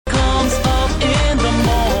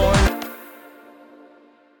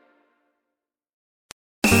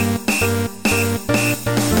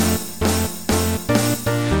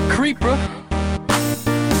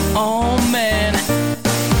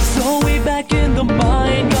in the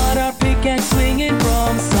mine, got our pickaxe swinging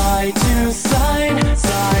from side to side,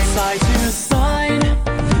 side to side.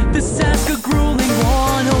 This task a grueling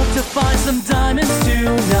one, hope to find some diamonds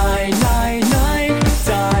tonight,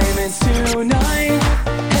 diamonds tonight.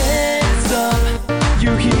 Heads up,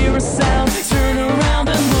 you hear a sound, turn around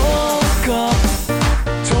and look up.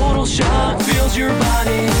 Total shock fills your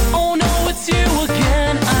body. Oh no, it's you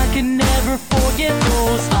again. I can never forget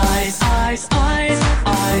those eyes.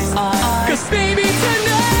 'Cause baby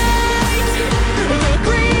tonight, the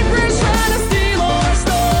green bridge trying to steal our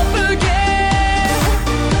stuff again.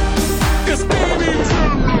 'Cause baby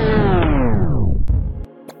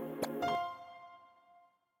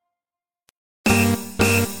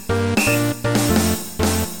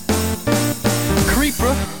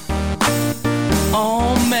Creeper,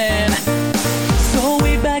 oh man. So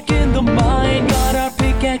we back in the mine, got our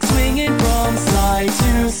pickaxe swinging from side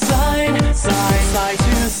to side, side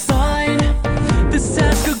to side. This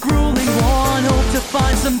task a grueling one, hope to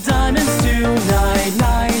find some diamonds tonight,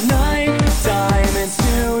 diamonds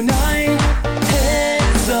tonight.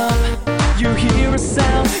 Heads up, you hear a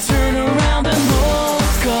sound, turn around and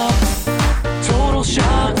look up. Total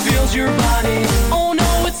shock fills your body. Oh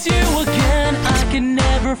no, it's you again. I can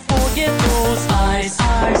never forget those eyes.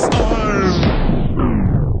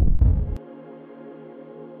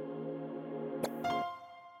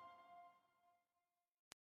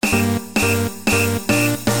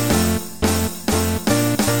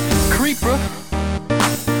 Creeper,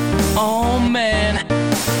 oh man.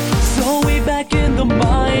 So we back in the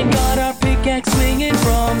mine, got our pickaxe swinging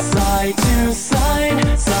from side to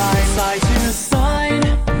side, side to side.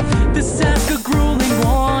 This task a grueling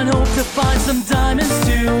one, hope to find some diamonds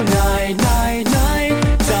tonight,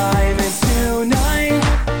 diamonds tonight.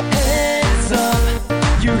 Heads up,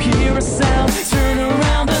 you hear a sound, turn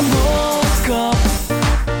around and look up.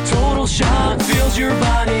 Total shock fills your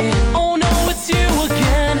body. Oh no, it's you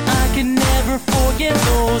again. I can never forget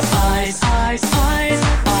those eyes.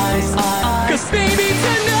 'Cause baby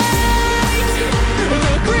tonight,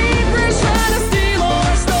 the green bridge trying to steal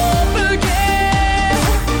our stuff again.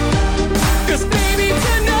 'Cause baby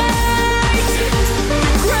tonight,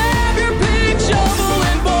 grab your pick, shovel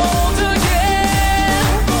and bolt again,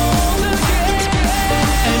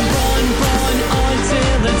 and run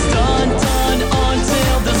until it's done,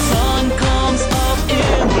 until the sun comes up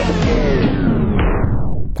in the morning.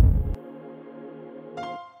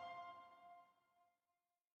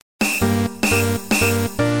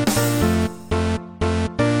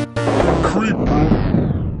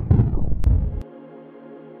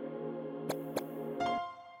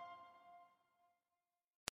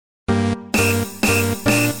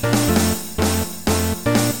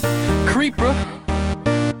 Creeper,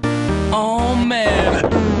 oh man.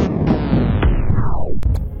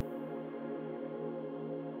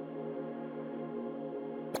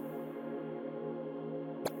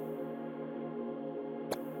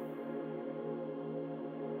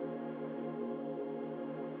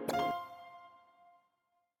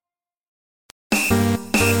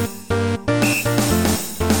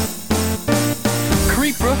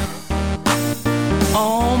 Creeper,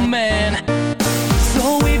 oh man. So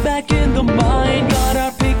we back in the mine, got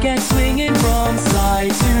our pickaxe swinging from side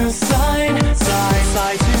to side,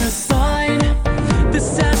 side to side.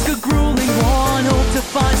 This task a grueling one, hope to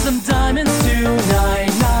find some diamonds tonight,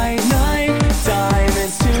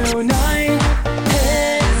 diamonds tonight.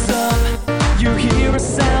 Heads up, you hear a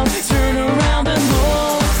sound, turn around and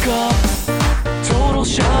look up. Total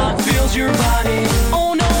shock fills your body.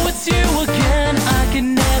 Oh no, it's you again. I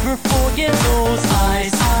can never forget those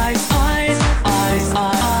eyes.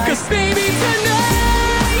 'Cause baby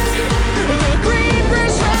tonight, the green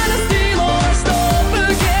bridge trying to steal our stuff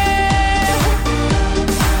again.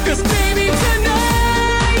 'Cause baby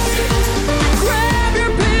tonight, grab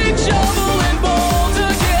your pick, shovel and bolt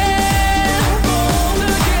again,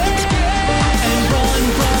 and run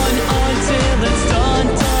until it's done,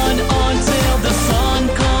 until the sun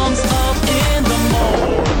comes up in the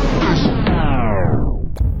morning.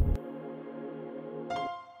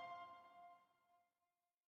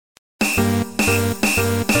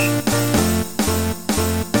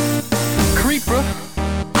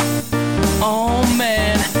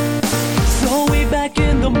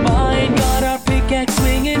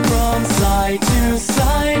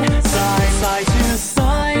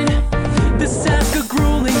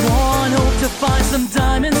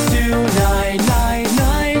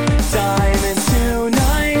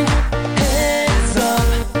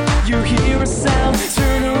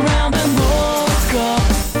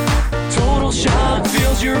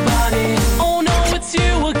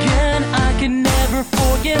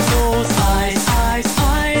 those eyes, eyes,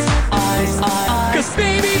 eyes, eyes, eyes. 'Cause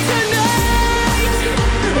baby tonight,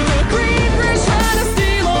 the creepers try to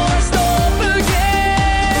steal our stuff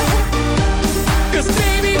again. 'Cause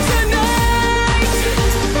baby tonight,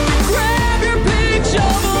 grab your big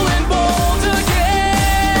shovel and bolt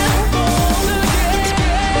again, bolt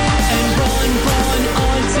again. And run, run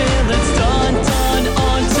until it's done, done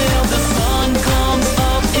until the sun comes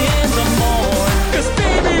up in the morn. 'Cause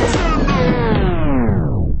baby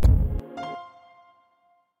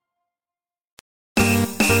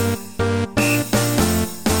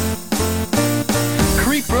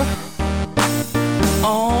creeper,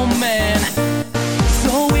 oh man.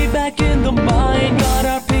 So we back in the mine, got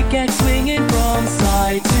our pickaxe swinging from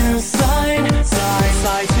side to side, side,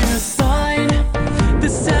 side to side.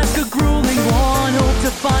 This task a grueling one, hope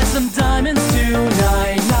to find some diamonds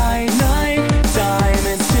tonight, night, night,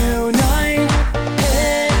 diamonds tonight.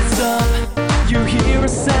 Heads up, you hear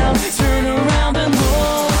a sound, turn around and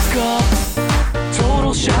look up.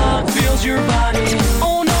 Total shock fills your body.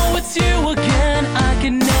 Oh no, it's you again. I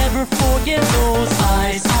can never forget those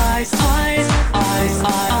eyes, eyes, eyes, eyes,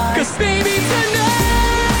 eyes. 'Cause baby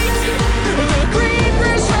tonight, the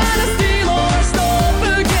creepers try to steal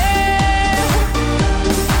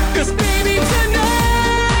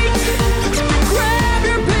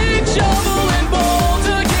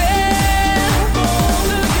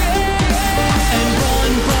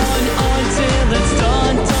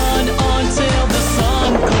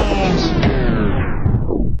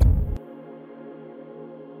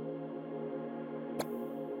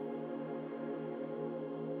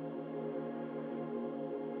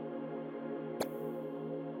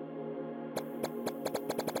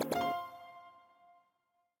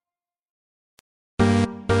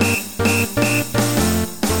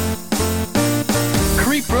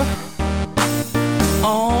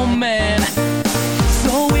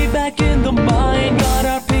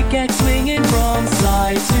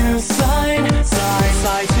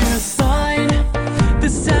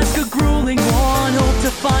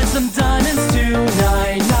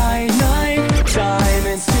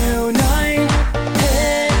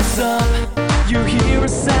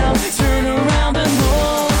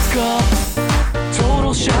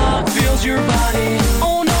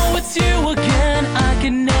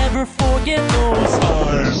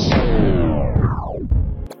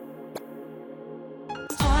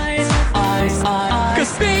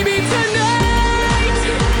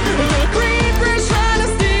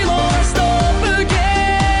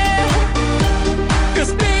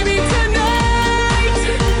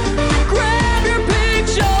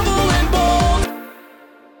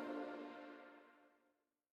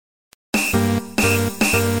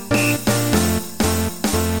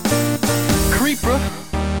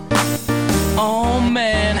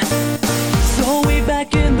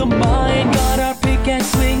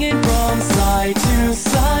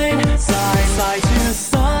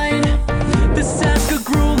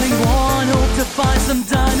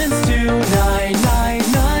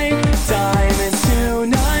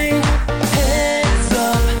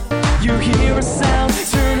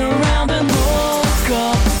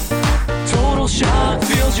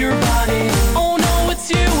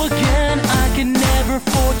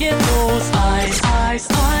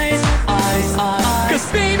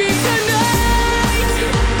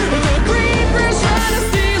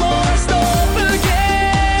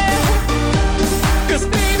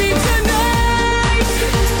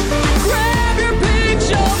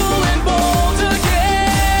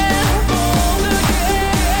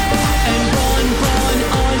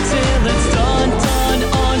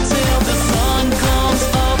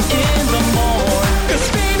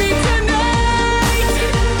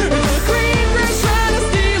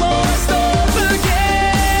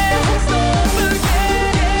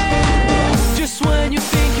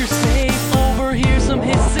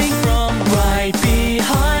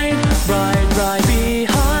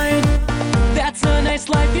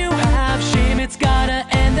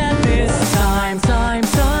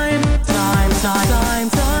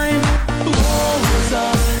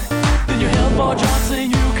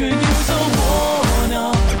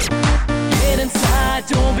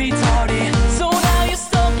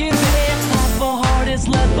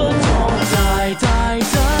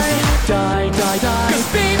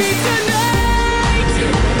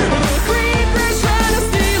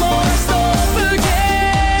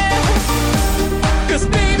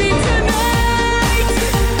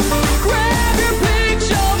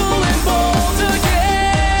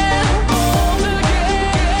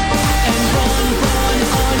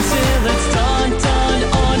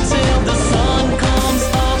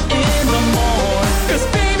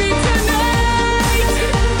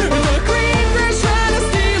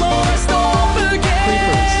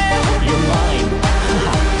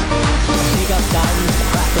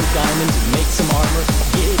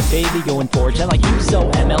torch, and like you so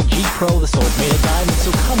MLG Pro, the sword's made of diamonds,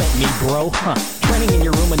 so come at me, bro. Training in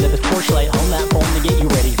your room under the torchlight, hone that phone to get you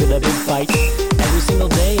ready for the big fight. Every single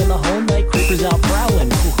day in the whole night, creepers out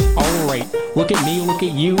prowling. Alright, look at me, look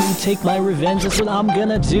at you, take my revenge, that's what I'm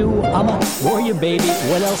gonna do. I'm a warrior, baby,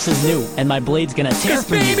 what else is new? And my blade's gonna tear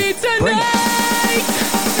through you. Baby, tonight,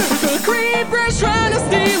 the creeper's trying to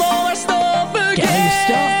steal all our stuff again. Get your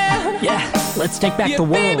stuff? Yeah, let's take back the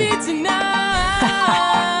world. Baby, tonight,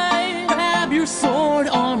 grab your sword,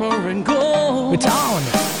 armor, and gold. Baton!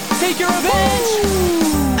 Take your revenge.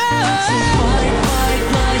 So fight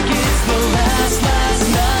like it's the last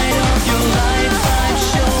night of your life. I'm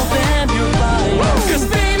show them your life. 'Cause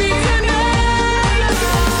baby, tonight,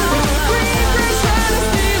 the creeper's trying to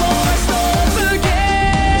steal all our stuff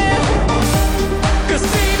again. 'Cause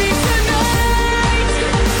baby, tonight,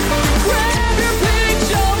 grab your big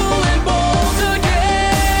shovel and bolt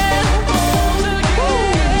again.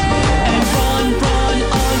 And run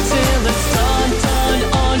until it's done,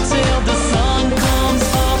 until the sun comes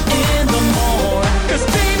up in the morn. 'Cause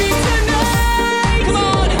baby, tonight, come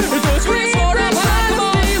on, the creeper's trying to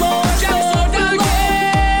steal all our stuff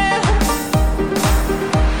again.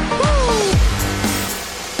 Woo!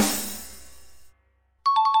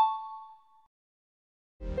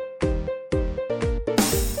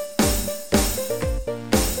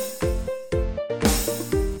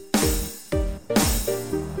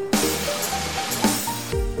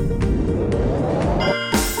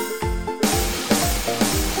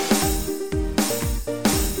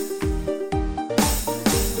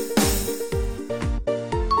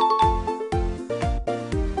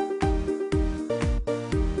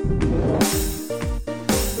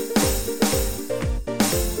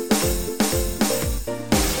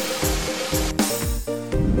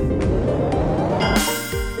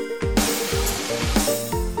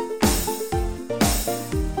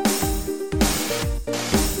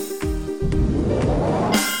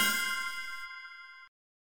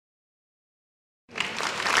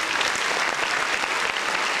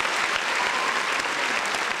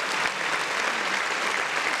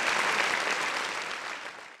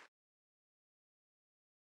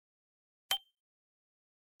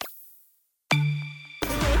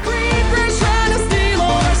 Creepers trying to steal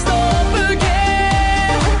all our stuff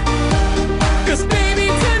again. 'Cause baby,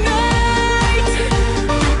 tonight,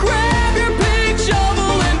 you grab your big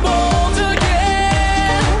shovel and bolt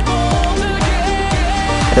again.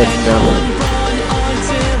 And run